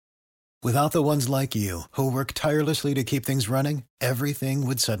Without the ones like you, who work tirelessly to keep things running, everything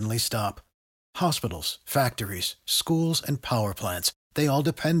would suddenly stop. Hospitals, factories, schools, and power plants, they all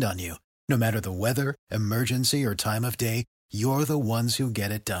depend on you. No matter the weather, emergency, or time of day, you're the ones who get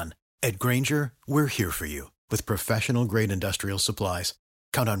it done. At Grainger, we're here for you with professional-grade industrial supplies.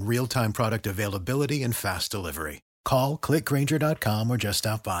 Count on real-time product availability and fast delivery. Call, clickgrainger.com, or just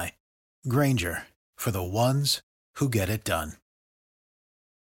stop by. Grainger, for the ones who get it done.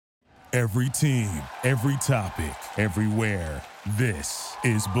 Every team, every topic, everywhere. This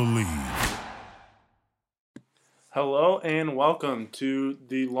is Believe. Hello and welcome to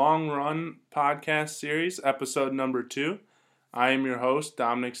the Long Run podcast series, episode number 2. I am your host,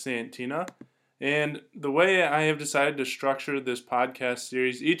 Dominic Santina, and the way I have decided to structure this podcast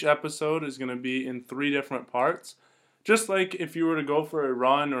series, each episode is going to be in 3 different parts. Just like if you were to go for a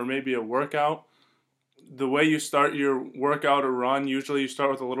run or maybe a workout, the way you start your workout or run, usually you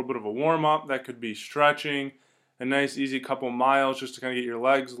start with a little bit of a warm-up. That could be stretching, a nice easy couple miles just to kind of get your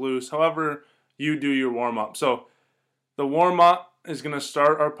legs loose, however you do your warm-up. So the warm-up is going to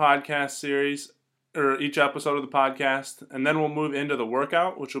start our podcast series, or each episode of the podcast, and then we'll move into the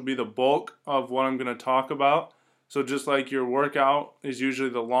workout, which will be the bulk of what I'm going to talk about. So just like your workout is usually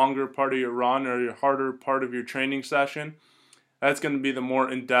the longer part of your run or your harder part of your training session, that's going to be the more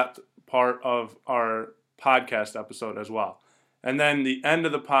in-depth part of our podcast episode as well. And then the end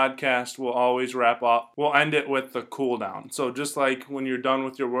of the podcast will always wrap up. We'll end it with the cool down. So just like when you're done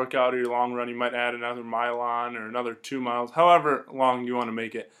with your workout or your long run, you might add another mile on or another 2 miles, however long you want to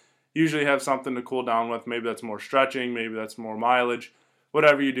make it. Usually have something to cool down with. Maybe that's more stretching, maybe that's more mileage.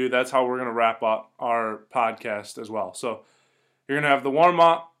 Whatever you do, that's how we're going to wrap up our podcast as well. So you're going to have the warm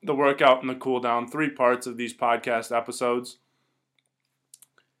up, the workout, and the cool down, 3 parts of these podcast episodes.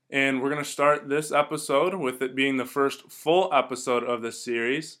 And we're going to start this episode with it being the first full episode of this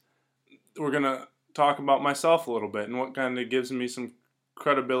series. We're going to talk about myself a little bit and what kind of gives me some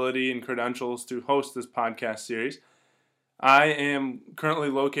credibility and credentials to host this podcast series. I am currently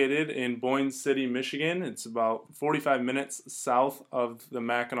located in Boyne City, Michigan. It's about 45 minutes south of the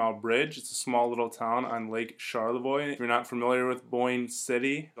Mackinac Bridge. It's a small little town on Lake Charlevoix. If you're not familiar with Boyne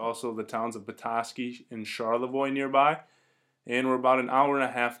City, also the towns of Petoskey and Charlevoix nearby. And we're about an hour and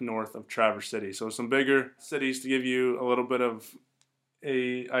a half north of Traverse City. So some bigger cities to give you a little bit of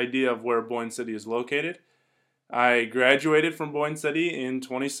an idea of where Boyne City is located. I graduated from Boyne City in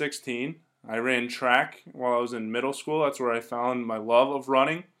 2016. I ran track while I was in middle school. That's where I found my love of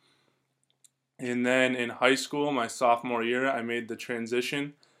running. And then in high school, my sophomore year, I made the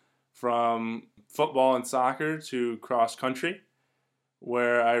transition from football and soccer to cross country,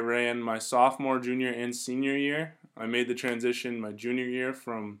 where I ran my sophomore, junior, and senior year. I made the transition my junior year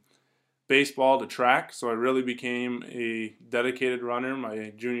from baseball to track, so I really became a dedicated runner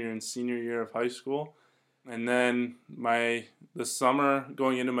my junior and senior year of high school. And then the summer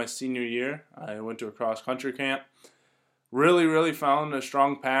going into my senior year, I went to a cross-country camp. Really found a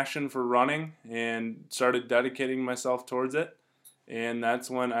strong passion for running and started dedicating myself towards it. And that's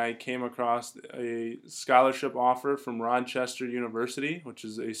when I came across a scholarship offer from Rochester University, which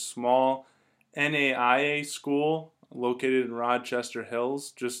is a small NAIA school located in Rochester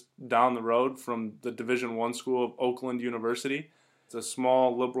Hills, just down the road from the Division I school of Oakland University. It's a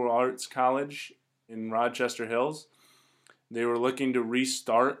small liberal arts college in Rochester Hills. They were looking to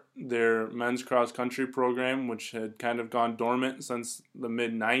restart their men's cross-country program, which had kind of gone dormant since the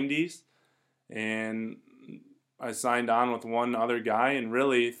mid-90s. And I signed on with one other guy, and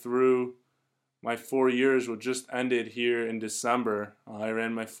really through my 4 years, which just ended here in December, I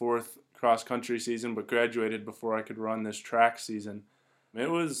ran my 4th cross-country season, but graduated before I could run this track season. It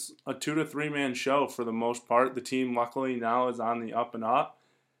was a 2 to 3 man show for the most part. The team luckily now is on the up and up,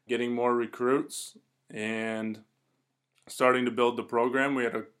 getting more recruits and starting to build the program. We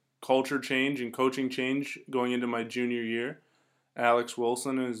had a culture change and coaching change going into my junior year. Alex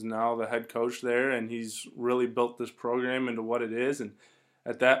Wilson is now the head coach there, and he's really built this program into what it is. And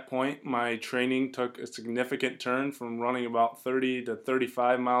at that point, my training took a significant turn from running about 30 to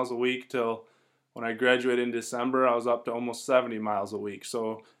 35 miles a week till when I graduated in December, I was up to almost 70 miles a week.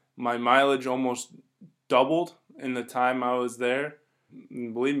 So my mileage almost doubled in the time I was there.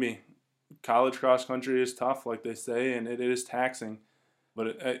 And believe me, college cross country is tough, like they say, and it is taxing.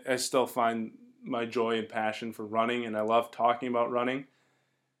 But I still find my joy and passion for running, and I love talking about running.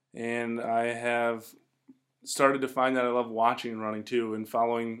 And I have started to find that I love watching running too and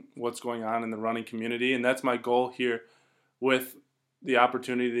following what's going on in the running community. And that's my goal here with the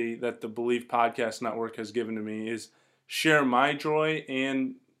opportunity that the Believe Podcast Network has given to me, is share my joy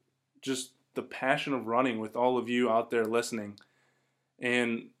and just the passion of running with all of you out there listening.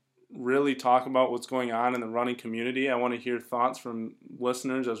 And really talk about what's going on in the running community. I want to hear thoughts from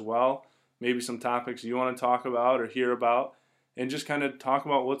listeners as well, maybe some topics you want to talk about or hear about, and just kind of talk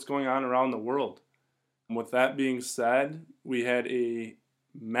about what's going on around the world. And with that being said, we had a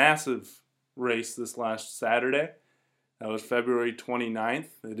massive race this last Saturday. That was February 29th.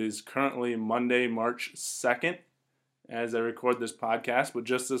 It is currently Monday, March 2nd, as I record this podcast. But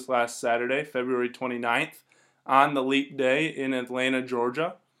just this last Saturday, February 29th, on the Leap Day in Atlanta,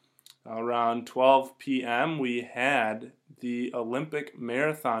 Georgia, around 12 p.m., we had the Olympic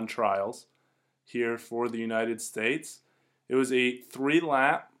Marathon Trials here for the United States. It was a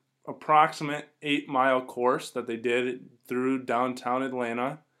 3-lap, approximate 8-mile course that they did through downtown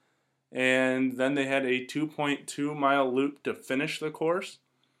Atlanta. And then they had a 2.2-mile loop to finish the course.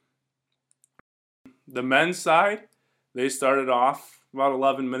 The men's side, they started off about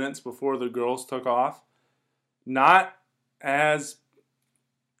 11 minutes before the girls took off. Not as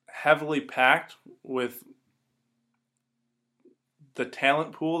heavily packed with the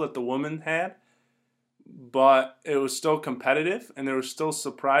talent pool that the women had, but it was still competitive, and there were still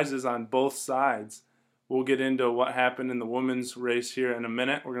surprises on both sides. We'll get into what happened in the women's race here in a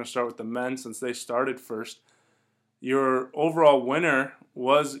minute. We're going to start with the men since they started first. Your overall winner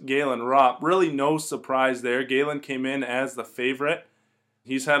was Galen Rupp. Really no surprise there. Galen came in as the favorite.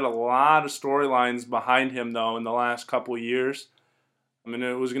 He's had a lot of storylines behind him, though, in the last couple of years. I mean,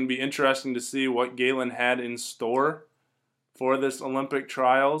 it was going to be interesting to see what Galen had in store for this Olympic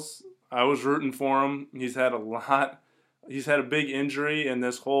trials. I was rooting for him. He's had a lot. He's had a big injury, and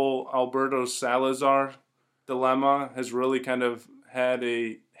this whole Alberto Salazar dilemma has really kind of had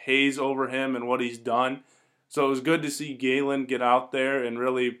a haze over him and what he's done. So it was good to see Galen get out there and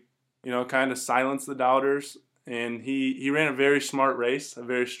really, kind of silence the doubters. And he ran a very smart race, a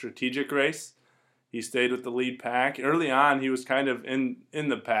very strategic race. He stayed with the lead pack. Early on, he was kind of in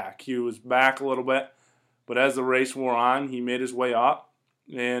the pack. He was back a little bit, but as the race wore on, he made his way up.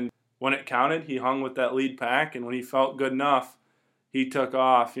 And when it counted, he hung with that lead pack, and when he felt good enough, he took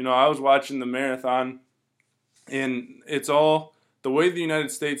off. I was watching the marathon, and it's all the way the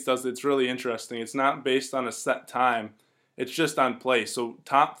United States does it. It's really interesting. It's not based on a set time. It's just on place. So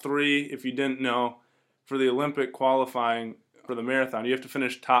top 3, if you didn't know, for the Olympic qualifying for the marathon, you have to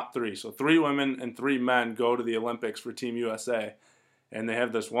finish top 3. So 3 women and 3 men go to the Olympics for Team USA. And they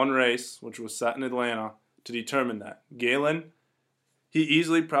have this one race, which was set in Atlanta, to determine that. Galen, he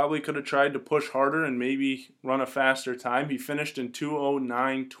easily probably could have tried to push harder and maybe run a faster time. He finished in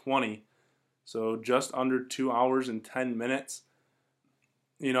 2:09:20, so just under 2 hours and 10 minutes.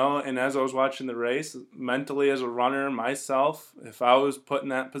 And as I was watching the race, mentally as a runner myself, if I was put in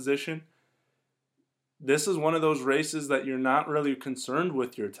that position, this is one of those races that you're not really concerned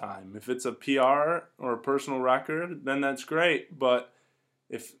with your time. If it's a PR or a personal record, then that's great. But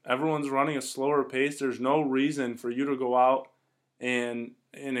if everyone's running a slower pace, there's no reason for you to go out and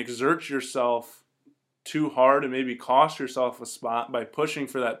exert yourself too hard and maybe cost yourself a spot by pushing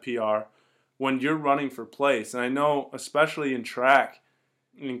for that PR when you're running for place. And I know, especially in track,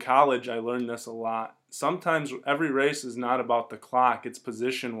 in college, I learned this a lot. Sometimes every race is not about the clock. It's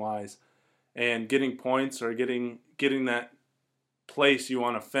position-wise and getting points or getting that place you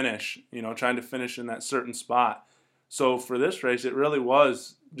want to finish, trying to finish in that certain spot. So for this race, it really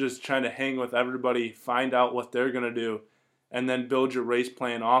was just trying to hang with everybody, find out what they're going to do, and then build your race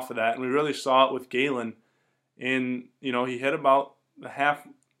plan off of that. And we really saw it with Galen. He hit about the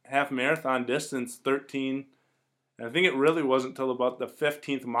half marathon distance, 13. And I think it really wasn't until about the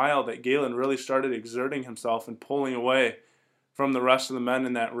 15th mile that Galen really started exerting himself and pulling away from the rest of the men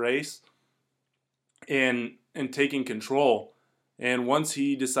in that race and taking control. And once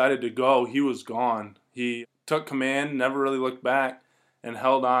he decided to go, he was gone. He took command, never really looked back, and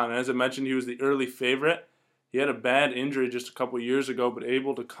held on. And as I mentioned, he was the early favorite. He had a bad injury just a couple years ago, but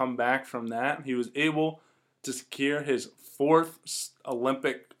able to come back from that. He was able to secure his 4th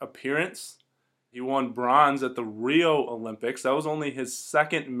Olympic appearance. He won bronze at the Rio Olympics. That was only his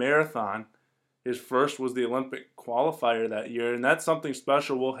 2nd marathon. His first was the Olympic qualifier that year, and that's something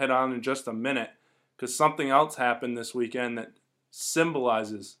special we'll hit on in just a minute, because something else happened this weekend that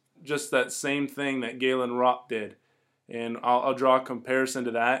symbolizes just that same thing that Galen Rupp did. And I'll draw a comparison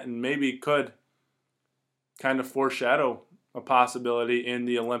to that, and maybe could kind of foreshadow a possibility in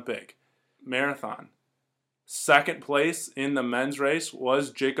the Olympic marathon. 2nd place in the men's race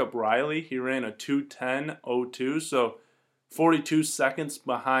was Jacob Riley. He ran a 2:10:02, so 42 seconds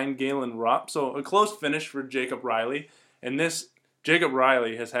behind Galen Rupp. So a close finish for Jacob Riley. And this Jacob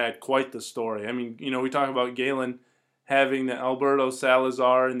Riley has had quite the story. I mean, we talk about Galen having the Alberto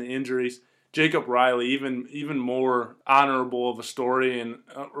Salazar and the injuries. Jacob Riley, even more honorable of a story and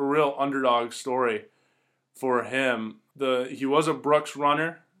a real underdog story for him. He was a Brooks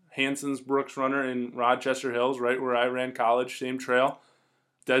runner, Hanson's Brooks runner in Rochester Hills, right where I ran college, same trail.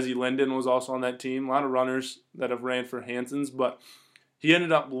 Desi Linden was also on that team. A lot of runners that have ran for Hanson's, but he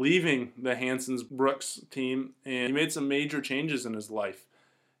ended up leaving the Hanson's Brooks team, and he made some major changes in his life.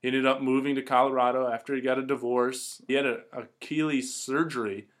 He ended up moving to Colorado after he got a divorce. He had an Achilles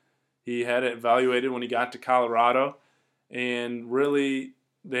surgery. He had it evaluated when he got to Colorado, and really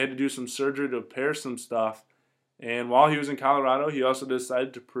they had to do some surgery to repair some stuff. And while he was in Colorado, he also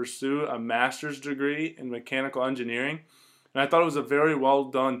decided to pursue a master's degree in mechanical engineering. And I thought it was a very well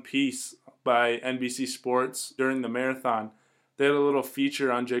done piece by NBC Sports during the marathon. They had a little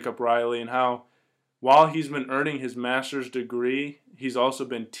feature on Jacob Riley and how while he's been earning his master's degree, he's also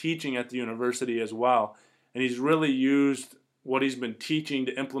been teaching at the university as well. And he's really used what he's been teaching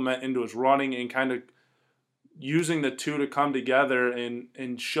to implement into his running and kind of using the two to come together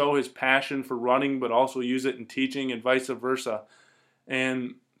and show his passion for running, but also use it in teaching and vice versa.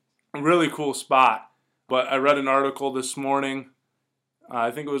 And a really cool spot. But I read an article this morning,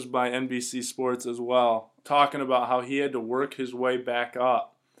 I think it was by NBC Sports as well, talking about how he had to work his way back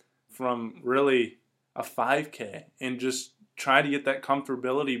up from really a 5K and just try to get that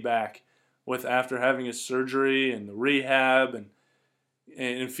comfortability back with after having his surgery and the rehab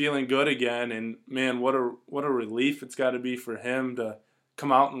and feeling good again. And man, what a relief it's got to be for him to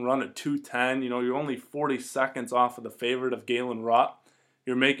come out and run a 2:10. You know, you're only 40 seconds off of the favorite of Galen Rupp.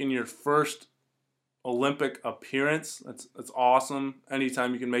 You're making your first Olympic appearance. That's awesome.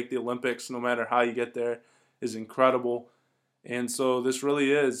 Anytime you can make the Olympics, no matter how you get there, is incredible. And so this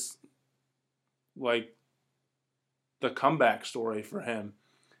really is like the comeback story for him.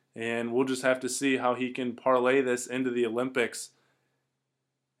 And we'll just have to see how he can parlay this into the Olympics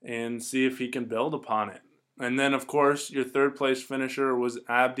and see if he can build upon it. And then, of course, your third place finisher was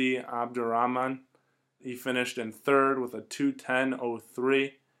Abdi Abdurrahman. He finished in third with a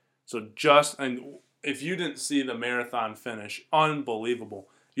 2:10.03. So and if you didn't see the marathon finish, unbelievable.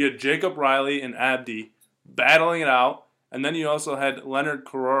 You had Jacob Riley and Abdi battling it out, and then you also had Leonard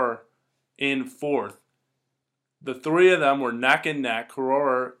Carror in fourth. The three of them were neck and neck.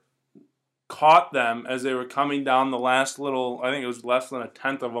 Carror caught them as they were coming down the last little, I think it was less than a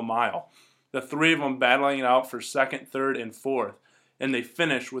tenth of a mile. The three of them battling it out for second, third, and fourth. And they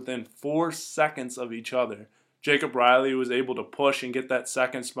finished within 4 seconds of each other. Jacob Riley was able to push and get that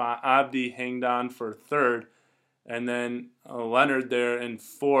second spot. Abdi hanged on for third. And then Leonard there in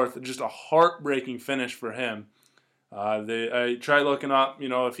fourth. Just a heartbreaking finish for him. I tried looking up,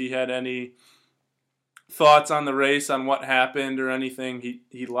 if he had any thoughts on the race, on what happened or anything.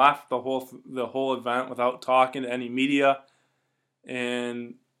 He left the whole event without talking to any media.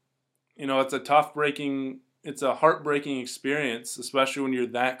 And, it's a heartbreaking experience, especially when you're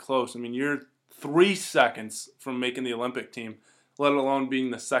that close. I mean, you're 3 seconds from making the Olympic team, let alone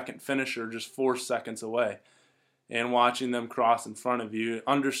being the second finisher just 4 seconds away. And watching them cross in front of you.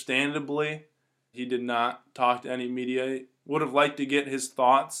 Understandably, he did not talk to any media. Would have liked to get his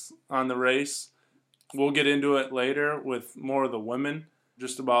thoughts on the race. We'll get into it later with more of the women,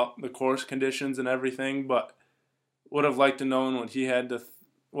 just about the course conditions and everything, but would have liked to know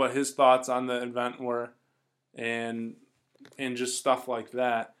what his thoughts on the event were and just stuff like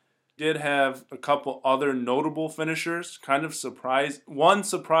that. Did have a couple other notable finishers, kind of one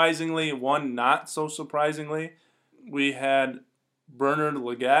surprisingly, one not so surprisingly. We had Bernard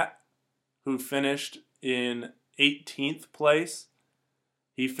Lagat, who finished in 18th place.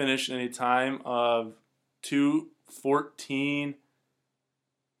 He finished in a time of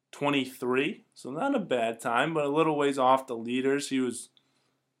 2:14.23, so not a bad time, but a little ways off the leaders. He was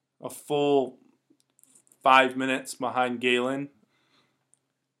a full 5 minutes behind Galen,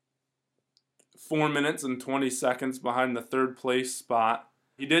 4 minutes and 20 seconds behind the third place spot.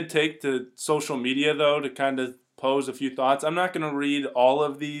 He did take to social media, though, to kind of pose a few thoughts. I'm not going to read all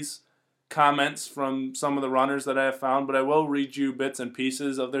of these comments from some of the runners that I have found, but I will read you bits and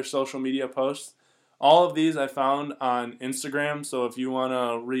pieces of their social media posts. All of these I found on Instagram, so if you want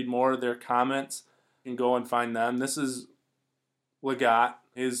to read more of their comments, you can go and find them. This is Lagat.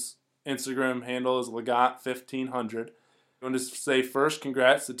 His Instagram handle is Lagat1500. I want to say first,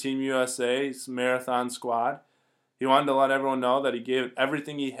 congrats to Team USA's marathon squad. He wanted to let everyone know that he gave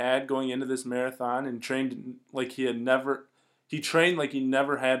everything he had going into this marathon and trained like he never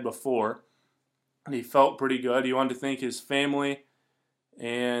had before. And he felt pretty good. He wanted to thank his family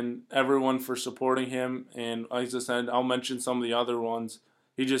and everyone for supporting him. And as I said, I'll mention some of the other ones.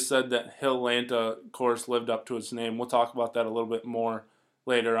 He just said that Hill Lanta course lived up to its name. We'll talk about that a little bit more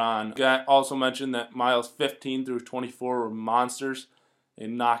later on. Got also mentioned that miles 15 through 24 were monsters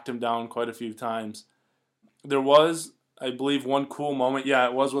and knocked him down quite a few times. There was, I believe, one cool moment. Yeah,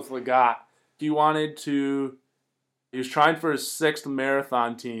 it was with Legat. He was trying for his 6th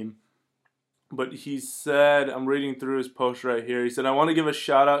marathon team, but he said, I'm reading through his post right here. He said, I want to give a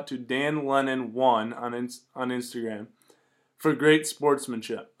shout out to Dan Lennon 1 on Instagram for great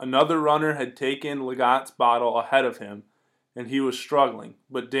sportsmanship. Another runner had taken Legat's bottle ahead of him, and he was struggling.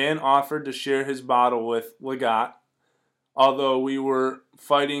 But Dan offered to share his bottle with Legat, although we were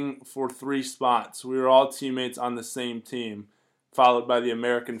fighting for 3 spots. We were all teammates on the same team, followed by the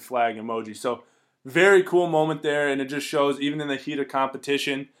American flag emoji. So very cool moment there, and it just shows, even in the heat of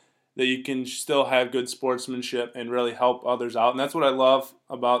competition, that you can still have good sportsmanship and really help others out. And that's what I love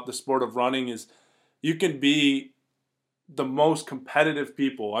about the sport of running is you can be the most competitive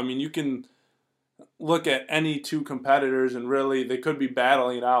people. I mean, you can look at any 2 competitors and really they could be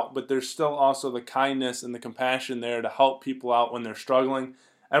battling it out, but there's still also the kindness and the compassion there to help people out when they're struggling.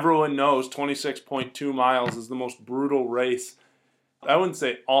 Everyone knows 26.2 miles is the most brutal race. I wouldn't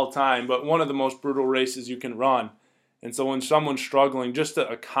say all time, but one of the most brutal races you can run. And so when someone's struggling, just to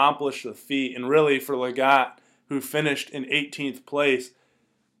accomplish the feat, and really for Legat, who finished in 18th place,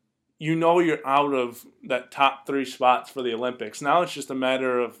 you know you're out of that top 3 spots for the Olympics. Now it's just a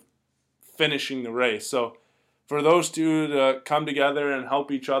matter of finishing the race. So for those two to come together and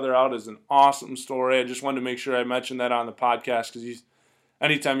help each other out is an awesome story. I just wanted to make sure I mentioned that on the podcast because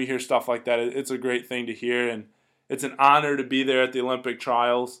anytime you hear stuff like that, it's a great thing to hear. And it's an honor to be there at the Olympic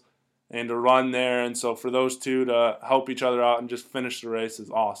trials and to run there. And so for those two to help each other out and just finish the race is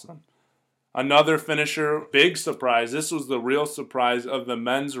awesome. Another finisher, big surprise, this was the real surprise of the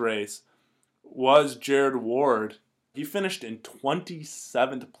men's race, was Jared Ward. He finished in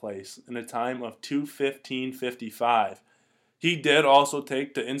 27th place in a time of 2:15:55. He did also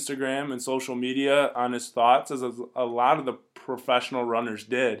take to Instagram and social media on his thoughts, as a lot of the professional runners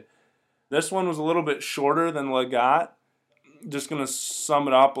did. This one was a little bit shorter than Legat. Just going to sum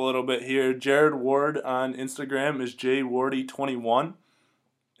it up a little bit here. Jared Ward on Instagram is jwardy21.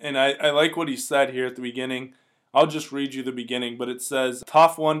 And I like what he said here at the beginning. I'll just read you the beginning, but it says,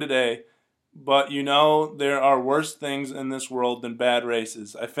 tough one today, but you know there are worse things in this world than bad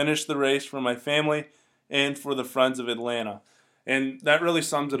races. I finished the race for my family and for the Friends of Atlanta. And that really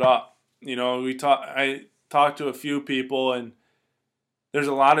sums it up. You know, I talked to a few people, and there's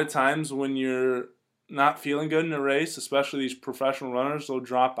a lot of times when you're not feeling good in a race, especially these professional runners, they'll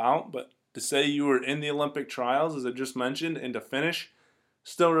drop out. But to say you were in the Olympic trials, as I just mentioned, and to finish,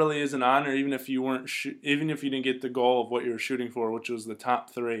 still really is an honor, even if you didn't get the goal of what you were shooting for, which was the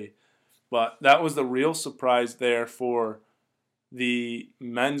top 3. But that was the real surprise there for the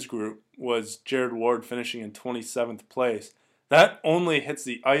men's group, was Jared Ward finishing in 27th place. That only hits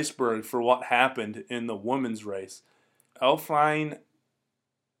the iceberg for what happened in the women's race. Elfline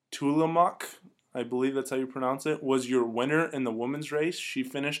Tulamuk, I believe that's how you pronounce it, was your winner in the women's race. She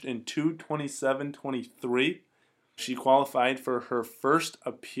finished in 2:27:23. She qualified for her first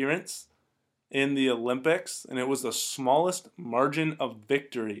appearance in the Olympics, and it was the smallest margin of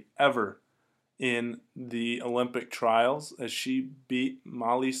victory ever in the Olympic trials, as she beat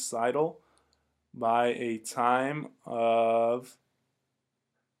Molly Seidel by a time of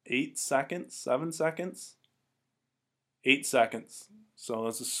 8 seconds. So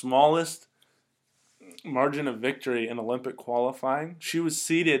that's the smallest margin of victory in Olympic qualifying.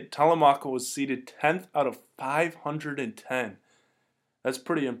 Telemachus was seeded 10th out of 510. That's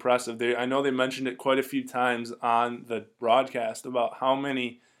pretty impressive. I know they mentioned it quite a few times on the broadcast about how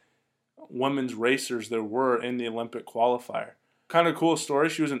many women's racers there were in the Olympic qualifier. Kind of cool story.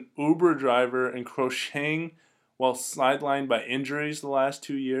 She was an Uber driver and crocheting while sidelined by injuries the last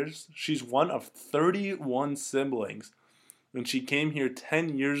 2 years. She's one of 31 siblings, and she came here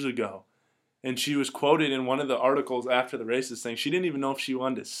 10 years ago. And she was quoted in one of the articles after the races saying she didn't even know if she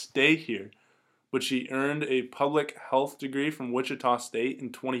wanted to stay here, but she earned a public health degree from Wichita State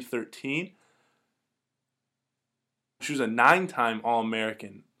in 2013. She was a 9-time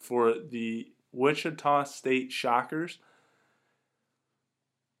All-American for the Wichita State Shockers.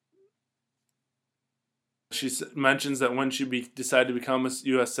 She mentions that when she decided to become a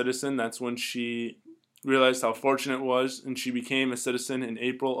U.S. citizen, that's when she realized how fortunate it was, and she became a citizen in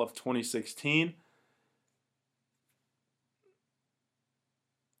April of 2016.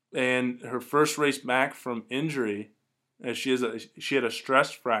 And her first race back from injury, as she had a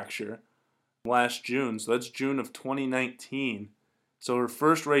stress fracture last June, so that's June of 2019. So her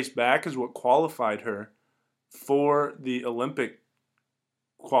first race back is what qualified her for the Olympic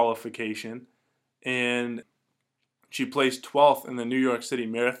qualification. And She placed 12th in the New York City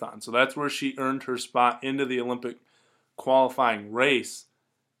Marathon. So that's where she earned her spot into the Olympic qualifying race.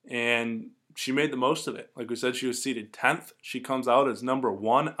 And she made the most of it. Like we said, she was seated 10th. She comes out as number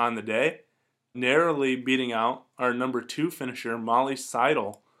 1 on the day, narrowly beating out our number 2 finisher, Molly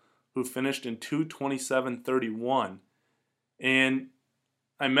Seidel, who finished in 2:27:31. And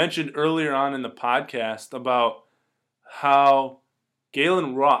I mentioned earlier on in the podcast about how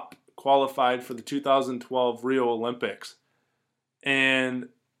Galen Rupp qualified for the 2012 Rio Olympics. And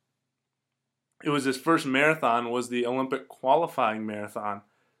it was his first marathon, was the Olympic qualifying marathon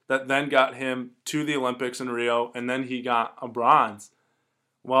that then got him to the Olympics in Rio, and then he got a bronze.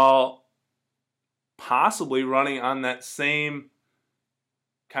 Well, possibly running on that same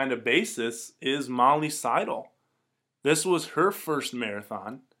kind of basis is Molly Seidel. This was her first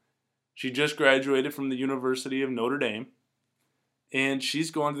marathon. She just graduated from the University of Notre Dame, and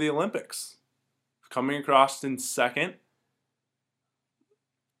she's going to the Olympics, coming across in second.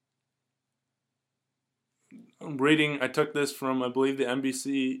 I took this from, I believe, the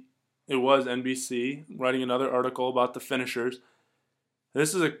NBC. It was NBC, writing another article about the finishers.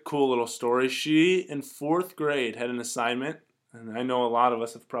 This is a cool little story. She, in 4th grade, had an assignment, and I know a lot of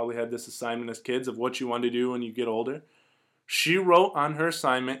us have probably had this assignment as kids of what you want to do when you get older. She wrote on her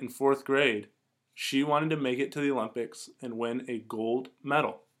assignment in 4th grade, she wanted to make it to the Olympics and win a gold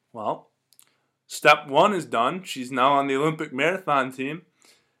medal. Well, step 1 is done. She's now on the Olympic marathon team.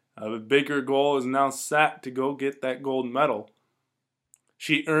 A bigger goal is now set to go get that gold medal.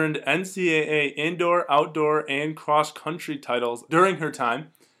 She earned NCAA indoor, outdoor, and cross-country titles during her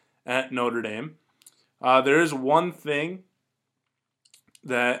time at Notre Dame. There is one thing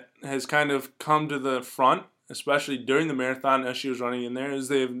that has kind of come to the front, especially during the marathon as she was running in there, is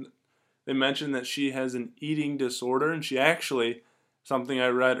they mentioned that she has an eating disorder, and she actually, something I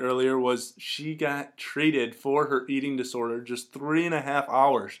read earlier, was she got treated for her eating disorder just 3.5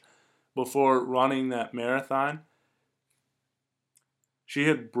 hours before running that marathon. She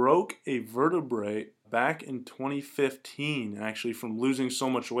had broke a vertebrae back in 2015, actually, from losing so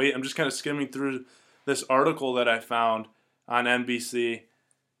much weight. I'm just kind of skimming through this article that I found on NBC.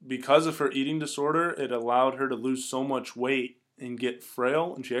 Because of her eating disorder, it allowed her to lose so much weight and get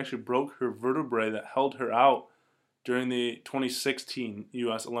frail, and she actually broke her vertebrae that held her out during the 2016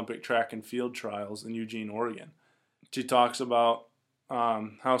 U.S. Olympic track and field trials in Eugene, Oregon. She talks about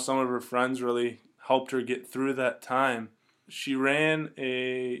how some of her friends really helped her get through that time. She ran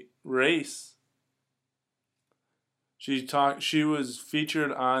a race. She was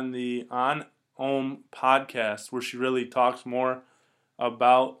featured on the On Om podcast, where she really talks more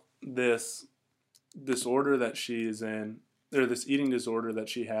about this disorder that she is in, or this eating disorder that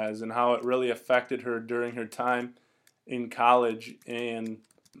she has, and how it really affected her during her time in college, and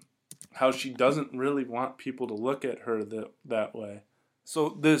how she doesn't really want people to look at her that way.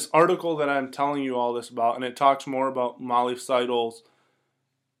 So this article that I'm telling you all this about, and it talks more about Molly Seidel's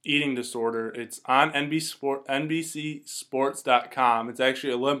eating disorder, it's on NBCSports.com. It's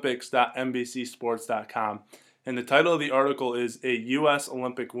actually olympics.nbcsports.com. And the title of the article is A U.S.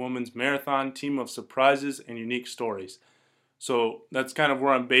 Olympic Women's Marathon Team of Surprises and Unique Stories. So that's kind of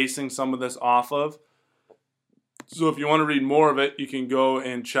where I'm basing some of this off of. So if you want to read more of it, you can go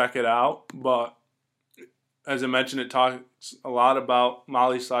and check it out. But as I mentioned, it talks a lot about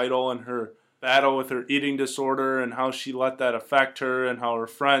Molly Seidel and her battle with her eating disorder and how she let that affect her and how her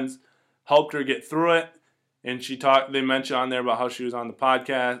friends helped her get through it. And they mentioned on there about how she was on the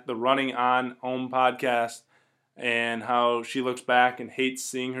podcast, the Running On Om podcast, and how she looks back and hates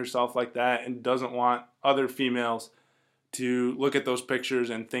seeing herself like that and doesn't want other females to look at those pictures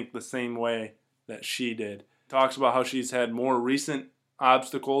and think the same way that she did. Talks about how she's had more recent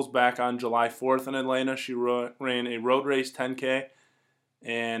obstacles. Back on July 4th in Atlanta, she ran a road race 10K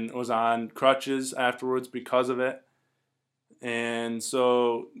and was on crutches afterwards because of it. And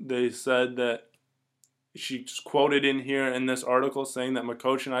so they said that she's quoted in here in this article saying that my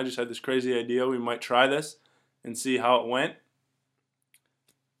coach and I just had this crazy idea. We might try this and see how it went.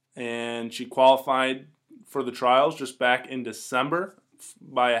 And she qualified for the trials just back in December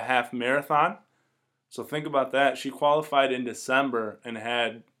by a half marathon. So think about that. She qualified in December and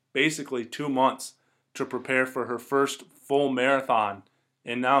had basically 2 months to prepare for her first full marathon.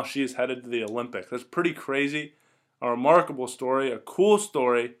 And now she is headed to the Olympics. That's pretty crazy. A remarkable story, a cool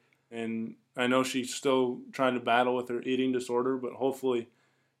story. And I know she's still trying to battle with her eating disorder, but hopefully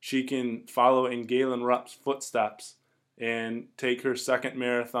she can follow in Galen Rupp's footsteps and take her second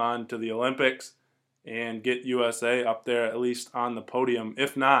marathon to the Olympics and get USA up there at least on the podium.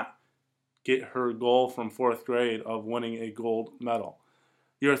 If not, get her goal from 4th grade of winning a gold medal.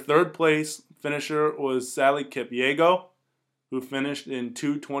 Your third place finisher was Sally Kipyego, who finished in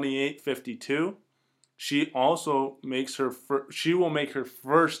 2:28.52. She also she will make her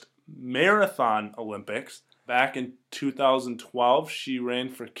first marathon Olympics. Back in 2012, she ran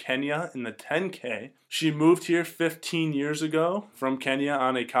for Kenya in the 10K. She moved here 15 years ago from Kenya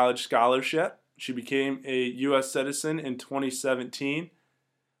on a college scholarship. She became a U.S. citizen in 2017,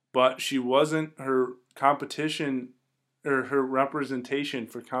 but she wasn't her competition or her representation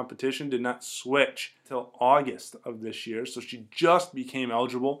for competition did not switch till August of this year. So she just became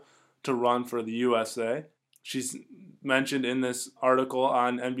eligible to run for the USA. She's mentioned in this article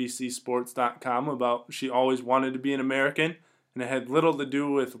on NBCSports.com about she always wanted to be an American, and it had little to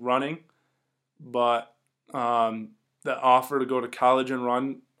do with running, but the offer to go to college and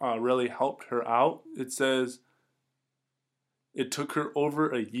run really helped her out. It says it took her over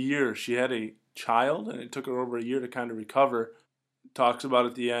a year. She had a child, and it took her over a year to kind of recover. Talks about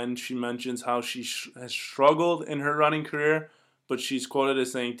at the end, she mentions how she has struggled in her running career, but she's quoted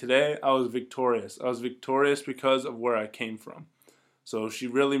as saying, "Today I was victorious. I was victorious because of where I came from." So she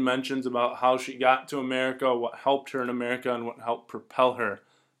really mentions about how she got to America, what helped her in America, and what helped propel her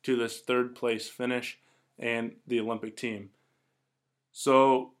to this third place finish and the Olympic team.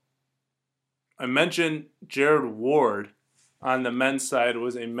 So I mentioned Jared Ward on the men's side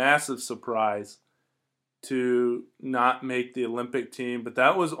was a massive surprise to not make the Olympic team, but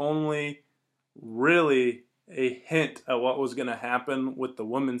that was only really a hint at what was going to happen with the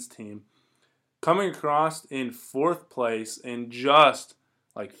women's team. Coming across in fourth place and just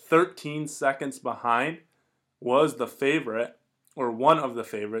like 13 seconds behind was the favorite, or one of the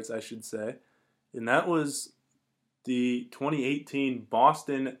favorites, I should say, and that was the 2018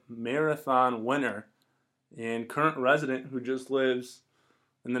 Boston Marathon winner and current resident who just lives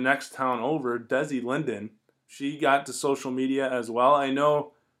in the next town over, Desi Linden. She got to social media as well. I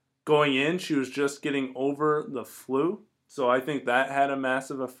know going in, she was just getting over the flu, so I think that had a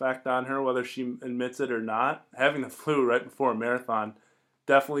massive effect on her, whether she admits it or not. Having the flu right before a marathon,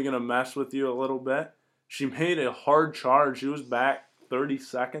 definitely going to mess with you a little bit. She made a hard charge. She was back 30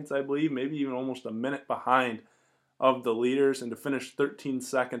 seconds, I believe, maybe even almost a minute behind of the leaders, and to finish 13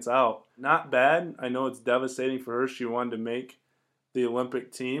 seconds out. Not bad. I know it's devastating for her. She wanted to make the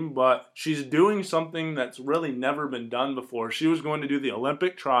Olympic team, but she's doing something that's really never been done before. She was going to do the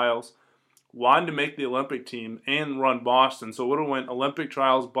Olympic trials, wanted to make the Olympic team, and run Boston. So it would have went Olympic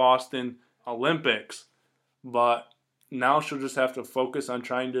trials, Boston, Olympics, but now she'll just have to focus on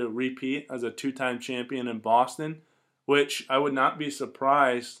trying to repeat as a two-time champion in Boston, which I would not be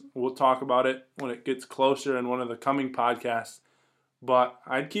surprised. We'll talk about it when it gets closer in one of the coming podcasts, but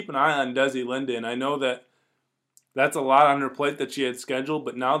I'd keep an eye on Desi Linden. I know that that's a lot on her plate that she had scheduled,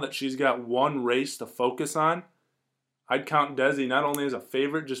 but now that she's got one race to focus on, I'd count Desi not only as a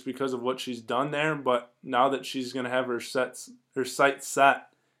favorite just because of what she's done there, but now that she's going to have her sights set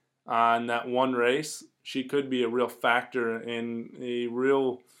on that one race, she could be a real factor and a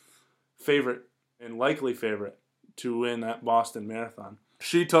real favorite and likely favorite to win that Boston Marathon.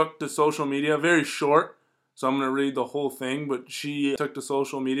 She took to social media, very short, so I'm going to read the whole thing, but she took to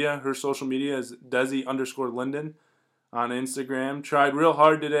social media. Her social media is Desi_Linden on Instagram. Tried real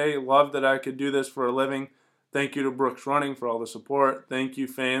hard today. Loved that I could do this for a living. Thank you to Brooks Running for all the support. Thank you,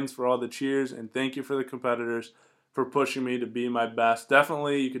 fans, for all the cheers. And thank you for the competitors for pushing me to be my best.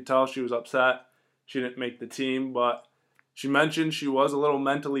 Definitely, you could tell she was upset she didn't make the team, but she mentioned she was a little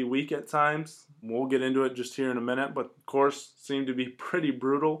mentally weak at times. We'll get into it just here in a minute, but the course seemed to be pretty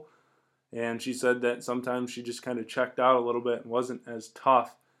brutal. And she said that sometimes she just kind of checked out a little bit and wasn't as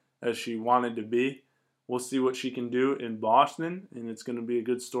tough as she wanted to be. We'll see what she can do in Boston, and it's going to be a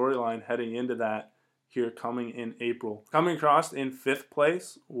good storyline heading into that here coming in April. Coming across in fifth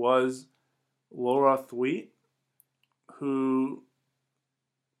place was Laura Thweatt, who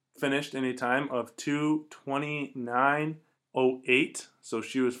finished in a time of 2:29.08, so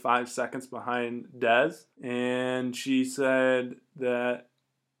she was 5 seconds behind Des, and she said that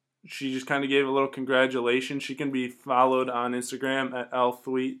she just kind of gave a little congratulations. She can be followed on Instagram at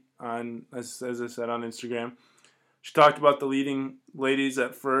lthweatt, as I said, on Instagram. She talked about the leading ladies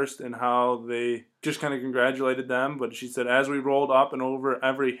at first and how they just kind of congratulated them, but she said, as we rolled up and over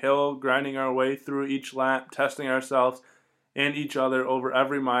every hill, grinding our way through each lap, testing ourselves and each other over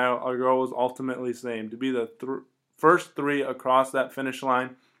every mile, our goal was ultimately the same, to be the first three across that finish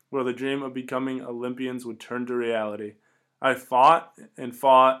line where the dream of becoming Olympians would turn to reality. I fought and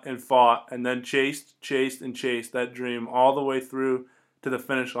fought and fought and then chased that dream all the way through to the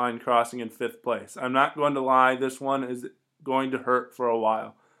finish line, crossing in fifth place. I'm not going to lie, this one is going to hurt for a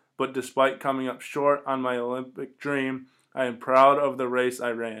while. But despite coming up short on my Olympic dream, I am proud of the race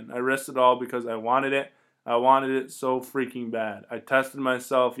I ran. I risked it all because I wanted it. I wanted it so freaking bad. I tested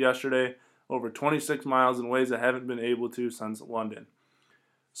myself yesterday over 26 miles in ways I haven't been able to since London.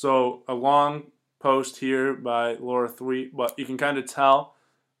 So a long post here by Laura Thweatt, but you can kind of tell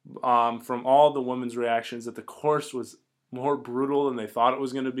from all the women's reactions that the course was more brutal than they thought it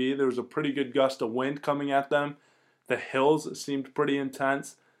was going to be. There was a pretty good gust of wind coming at them. The hills seemed pretty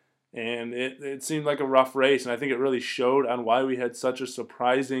intense, and it seemed like a rough race, and I think it really showed on why we had such a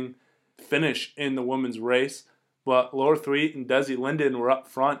surprising finish in the women's race. But Laura Thweatt and Desi Linden were up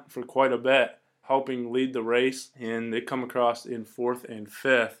front for quite a bit, helping lead the race, and they come across in 4th and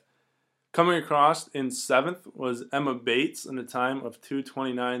 5th. Coming across in 7th was Emma Bates in a time of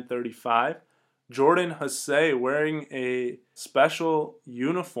 2:29.35. Jordan Hasay wearing a special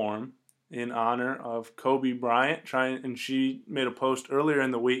uniform in honor of Kobe Bryant, and she made a post earlier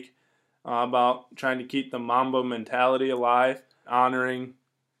in the week about trying to keep the Mamba mentality alive, honoring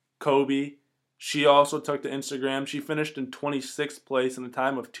Kobe. She also took to Instagram. She finished in 26th place in a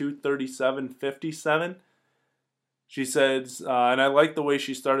time of 2:37.57. She says, and I like the way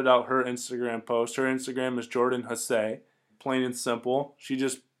she started out her Instagram post. Her Instagram is Jordan Hasay, plain and simple. She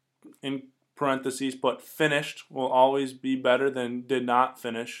just, in parentheses, put finished will always be better than did not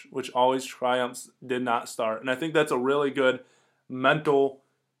finish, which always triumphs did not start. And I think that's a really good mental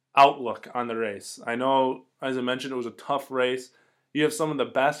outlook on the race. I know, as I mentioned, it was a tough race. You have some of the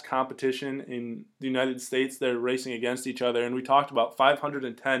best competition in the United States. They're racing against each other. And we talked about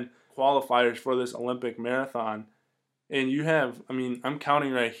 510 qualifiers for this Olympic marathon. And you have, I'm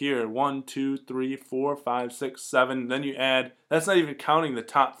counting right here, 1, 2, 3, 4, 5, 6, 7. Then you add, that's not even counting the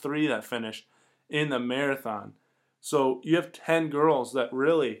top 3 that finished in the marathon. So you have 10 girls that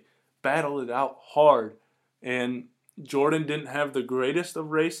really battled it out hard. And Jordan didn't have the greatest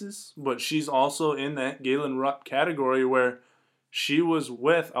of races, but she's also in that Galen Rupp category where she was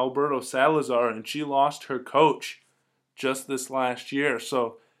with Alberto Salazar and she lost her coach just this last year.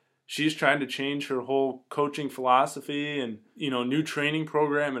 So she's trying to change her whole coaching philosophy and, new training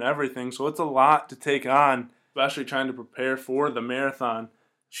program and everything. So it's a lot to take on, especially trying to prepare for the marathon.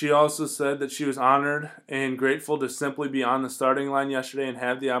 She also said that she was honored and grateful to simply be on the starting line yesterday and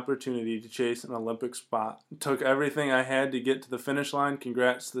have the opportunity to chase an Olympic spot. It took everything I had to get to the finish line.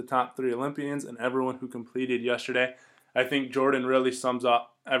 Congrats to the top 3 Olympians and everyone who completed yesterday. I think Jordan really sums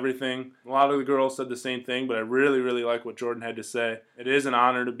up everything. A lot of the girls said the same thing, but I really, really like what Jordan had to say. It is an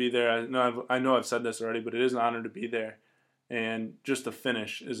honor to be there. I know I've said this already, but it is an honor to be there. And just the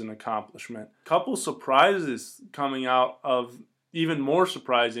finish is an accomplishment. Couple surprises coming out of even more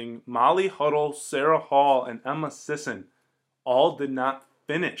surprising. Molly Huddle, Sarah Hall, and Emma Sisson all did not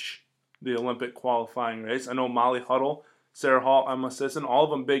finish the Olympic qualifying race. I know Molly Huddle, Sarah Hall, Emma Sisson, all of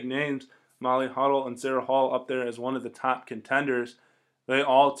them big names. Molly Huddle and Sarah Hall up there as one of the top contenders. They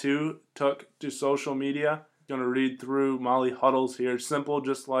all, too, took to social media. Going to read through Molly Huddle's here. Simple,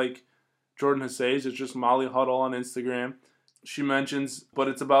 just like Jordan Hasay's. It's just Molly Huddle on Instagram. She mentions, but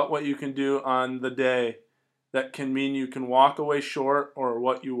it's about what you can do on the day. That can mean you can walk away short or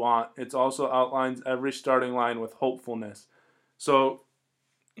what you want. It also outlines every starting line with hopefulness. So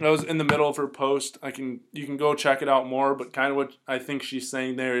that was in the middle of her post. You can go check it out more, but kind of what I think she's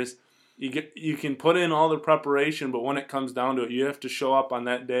saying there is, you can put in all the preparation, but when it comes down to it, you have to show up on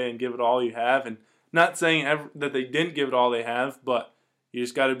that day and give it all you have. And not saying that they didn't give it all they have, but you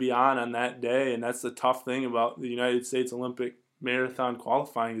just got to be on that day. And that's the tough thing about the United States Olympic Marathon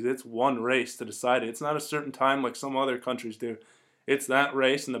qualifying is it's one race to decide it. It's not a certain time like some other countries do. It's that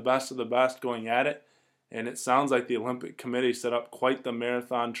race and the best of the best going at it. And it sounds like the Olympic Committee set up quite the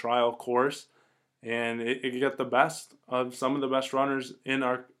marathon trial course. And it got the best of some of the best runners in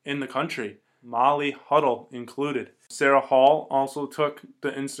the country, Molly Huddle included. Sarah Hall also took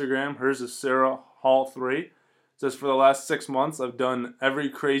to Instagram. Hers is Sarah Hall 3. It says, for the last 6 months, I've done every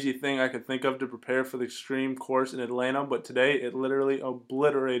crazy thing I could think of to prepare for the extreme course in Atlanta, but today it literally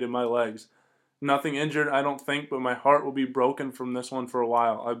obliterated my legs. Nothing injured, I don't think, but my heart will be broken from this one for a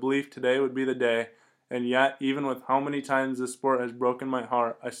while. I believe today would be the day, and yet, even with how many times this sport has broken my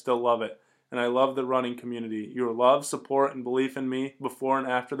heart, I still love it. And I love the running community. Your love, support, and belief in me before and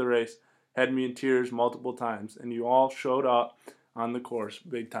after the race had me in tears multiple times. And you all showed up on the course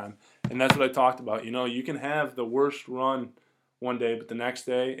big time. And that's what I talked about. You can have the worst run one day, but the next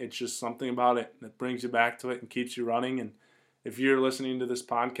day, it's just something about it that brings you back to it and keeps you running. And if you're listening to this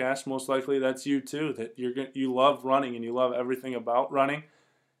podcast, most likely that's you too, that you love running and you love everything about running.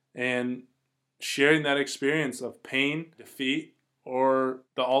 And sharing that experience of pain, defeat, or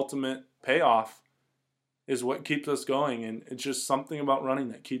the ultimate payoff is what keeps us going, and it's just something about running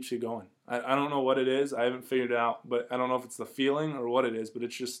that keeps you going. I don't know what it is. I haven't figured it out, but I don't know if it's the feeling or what it is, but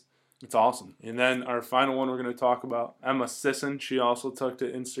it's awesome. And then our final one we're going to talk about, Emma Sisson. She also took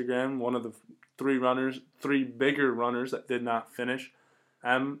to Instagram, one of the three bigger runners that did not finish.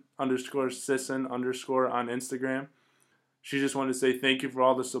 M_Sisson_ on Instagram. She just wanted to say thank you for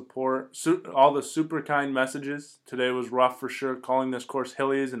all the support, all the super kind messages. Today was rough for sure. Calling this course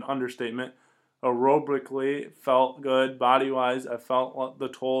hilly is an understatement. Aerobically, it felt good. Body-wise, I felt the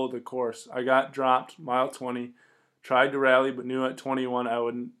toll of the course. I got dropped, mile 20. Tried to rally, but knew at 21 I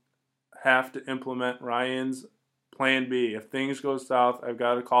would have to implement Ryan's plan B. If things go south, I've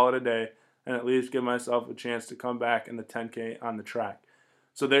got to call it a day and at least give myself a chance to come back in the 10K on the track.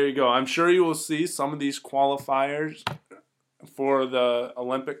 So there you go. I'm sure you will see some of these qualifiers for the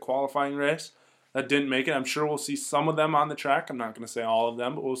Olympic qualifying race that didn't make it. I'm sure we'll see some of them on the track. I'm not going to say all of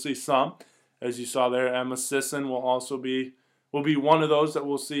them, but we'll see some. As you saw there, Emma Sisson will be one of those that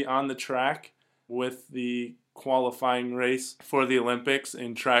we'll see on the track with the qualifying race for the Olympics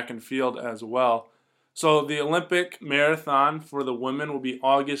in track and field as well. So the Olympic marathon for the women will be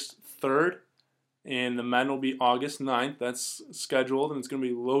August 3rd, and the men will be August 9th. That's scheduled, and it's going to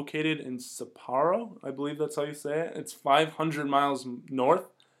be located in Sapporo. I believe that's how you say it. It's 500 miles north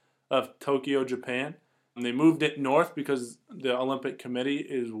of Tokyo, Japan. And they moved it north because the Olympic Committee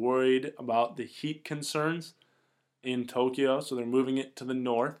is worried about the heat concerns in Tokyo, so they're moving it to the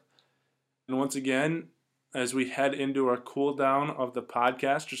north. And once again, as we head into our cool down of the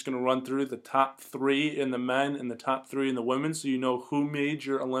podcast, just going to run through the top 3 in the men and the top 3 in the women so you know who made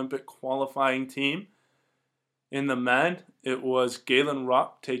your Olympic qualifying team. In the men, it was Galen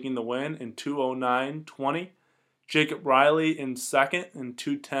Rupp taking the win in 2:09:20, Jacob Riley in second in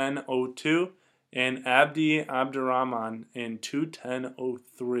 2:10:02, and Abdi Abdirahman in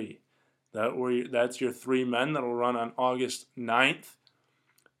 2:10:03. That's your 3 men that will run on August 9th.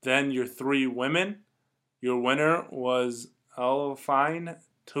 Then your 3 women. Your winner was Elfine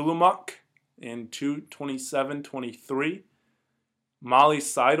Tulumuk in 2:27:23. Molly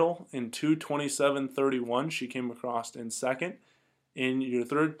Seidel in 2:27:31. She came across in second. In your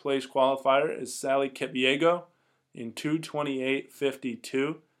 3rd place qualifier is Sally Kipyego in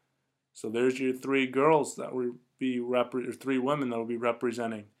 2:28:52. So there's your 3 girls that will be 3 women that will be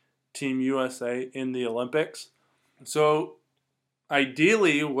representing Team USA in the Olympics. So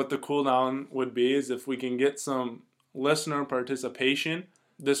ideally, what the cool down would be is if we can get some listener participation.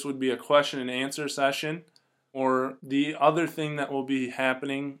 This would be a question and answer session. Or the other thing that will be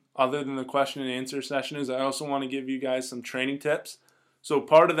happening other than the question and answer session is I also want to give you guys some training tips. So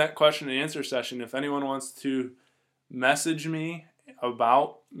part of that question and answer session, if anyone wants to message me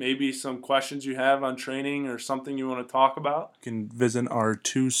about maybe some questions you have on training or something you want to talk about, you can visit our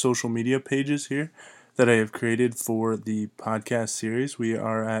 2 social media pages here that I have created for the podcast series. We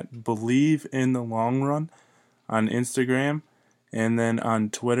are at Believe in the Long Run on Instagram, and then on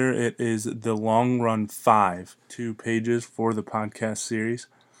Twitter it is The Long Run 5, 2 pages for the podcast series.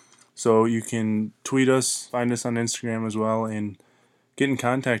 So you can tweet us, find us on Instagram as well, and get in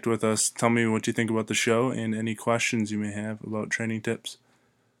contact with us. Tell me what you think about the show and any questions you may have about training tips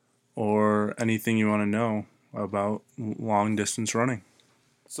or anything you want to know about long distance running.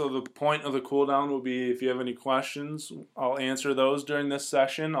 So the point of the cool down will be if you have any questions, I'll answer those during this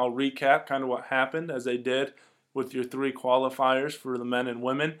session. I'll recap kind of what happened as I did with your 3 qualifiers for the men and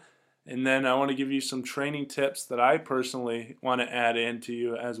women. And then I want to give you some training tips that I personally want to add in to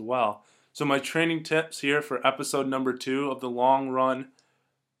you as well. So my training tips here for episode number 2 of the Long Run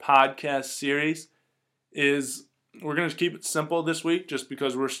podcast series is we're going to keep it simple this week just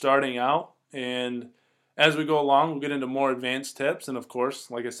because we're starting out. And as we go along, we'll get into more advanced tips. And of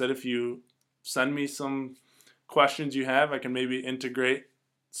course, like I said, if you send me some questions you have, I can maybe integrate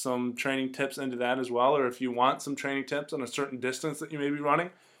some training tips into that as well. Or if you want some training tips on a certain distance that you may be running,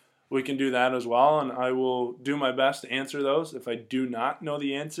 we can do that as well. And I will do my best to answer those. If I do not know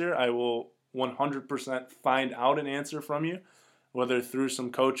the answer, I will 100% find out an answer from you, whether through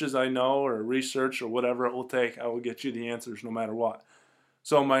some coaches I know or research or whatever it will take. I will get you the answers no matter what.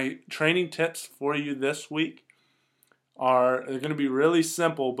 So my training tips for you this week they're going to be really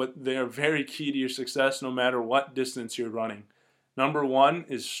simple, but they are very key to your success no matter what distance you're running. Number 1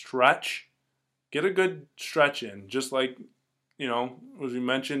 is stretch. Get a good stretch in. Just like, as we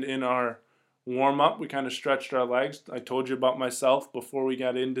mentioned in our warm-up, we kind of stretched our legs. I told you about myself before we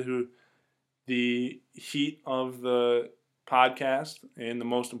got into the heat of the podcast and the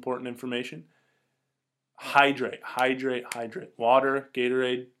most important information. Hydrate. Water,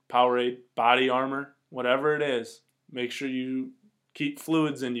 Gatorade, Powerade, Body Armor, whatever it is. Make sure you keep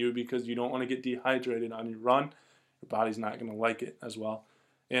fluids in you because you don't want to get dehydrated on your run. Your body's not going to like it as well.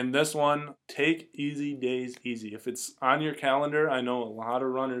 And this one, take easy days easy. If it's on your calendar, I know a lot of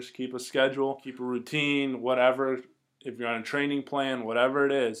runners keep a schedule, keep a routine, whatever. If you're on a training plan, whatever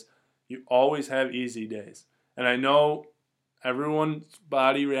it is, you always have easy days. And I know everyone's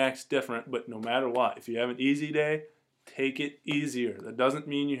body reacts different, but no matter what, if you have an easy day, take it easier. That doesn't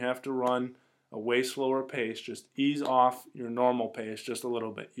mean you have to run a way slower pace. Just ease off your normal pace just a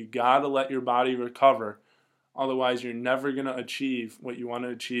little bit. You got to let your body recover. Otherwise, you're never going to achieve what you want to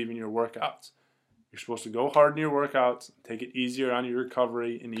achieve in your workouts. You're supposed to go hard in your workouts, take it easier on your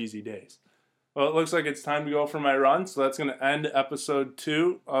recovery in easy days. Well, it looks like it's time to go for my run, so that's going to end episode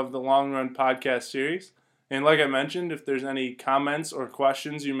 2 of the Long Run podcast series. And like I mentioned, if there's any comments or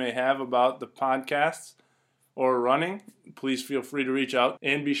questions you may have about the podcasts or running, please feel free to reach out.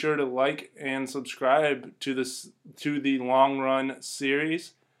 And be sure to like and subscribe to the Long Run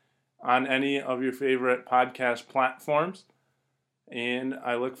series on any of your favorite podcast platforms. And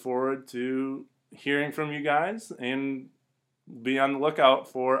I look forward to hearing from you guys, and be on the lookout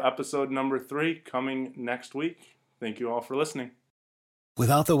for episode number 3 coming next week. Thank you all for listening.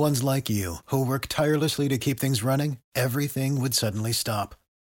 Without the ones like you, who work tirelessly to keep things running, everything would suddenly stop.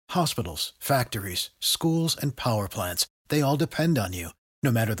 Hospitals, factories, schools, and power plants, they all depend on you.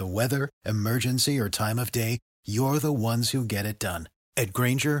 No matter the weather, emergency, or time of day, you're the ones who get it done. At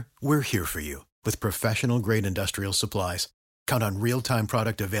Grainger, we're here for you with professional-grade industrial supplies. Count on real-time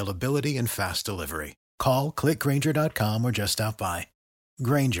product availability and fast delivery. Call, click Grainger.com, or just stop by.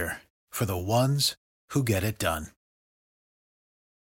 Grainger, for the ones who get it done.